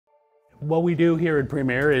What we do here at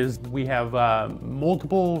Premier is we have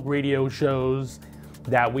multiple radio shows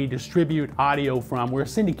that we distribute audio from. We're a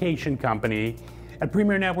syndication company. At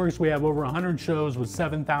Premier Networks, we have over 100 shows with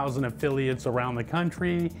 7,000 affiliates around the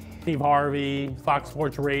country. Steve Harvey, Fox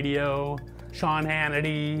Sports Radio, Sean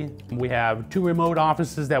Hannity. We have 2 remote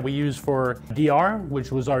offices that we use for DR,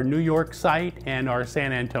 which was our New York site, and our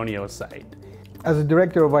San Antonio site. As a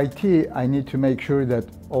director of IT, I need to make sure that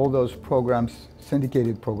all those programs,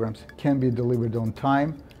 syndicated programs, can be delivered on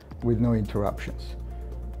time with no interruptions.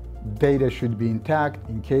 Data should be intact.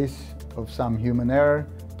 In case of some human error,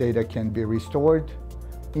 data can be restored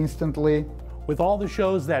instantly. With all the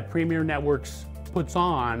shows that Premier Networks puts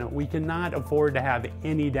on, we cannot afford to have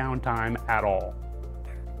any downtime at all.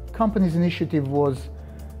 Company's initiative was,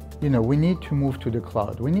 we need to move to the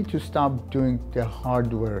cloud. We need to stop doing the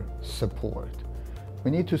hardware support. We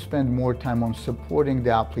need to spend more time on supporting the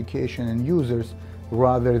application and users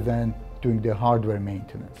rather than doing the hardware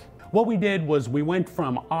maintenance. What we did was we went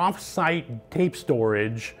from off-site tape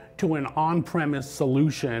storage to an on-premise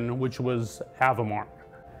solution, which was Avamar.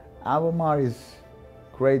 Avamar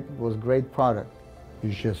was great product.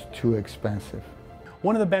 It's just too expensive.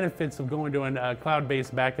 One of the benefits of going to a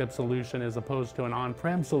cloud-based backup solution as opposed to an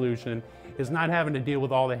on-prem solution is not having to deal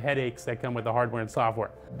with all the headaches that come with the hardware and software.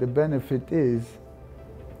 The benefit is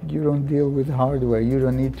you don't deal with hardware. You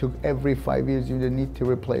don't need to, every 5 years, you don't need to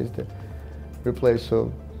replace.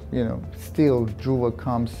 So, still Druva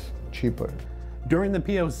comes cheaper. During the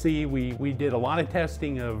POC, we did a lot of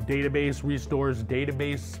testing of database restores,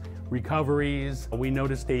 database recoveries. We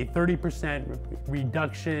noticed a 30%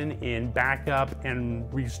 reduction in backup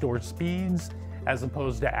and restore speeds as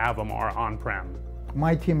opposed to Avamar on-prem.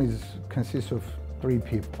 My team consists of 3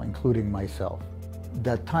 people, including myself.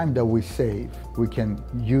 That time that we save, we can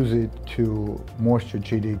use it to more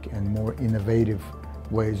strategic and more innovative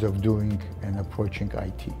ways of doing and approaching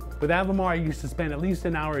IT. With Avamar, I used to spend at least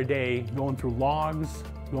an hour a day going through logs,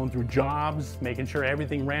 going through jobs, making sure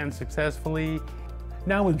everything ran successfully.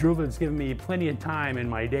 Now with Druva, it's given me plenty of time in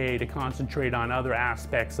my day to concentrate on other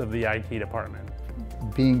aspects of the IT department.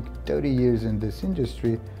 Being 30 years in this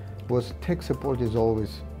industry, tech support is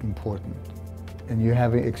always important. And you're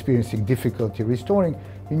experiencing difficulty restoring,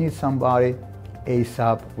 you need somebody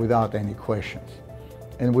ASAP without any questions.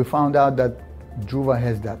 And we found out that Druva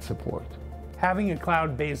has that support. Having a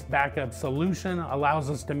cloud-based backup solution allows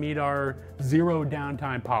us to meet our zero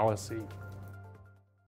downtime policy.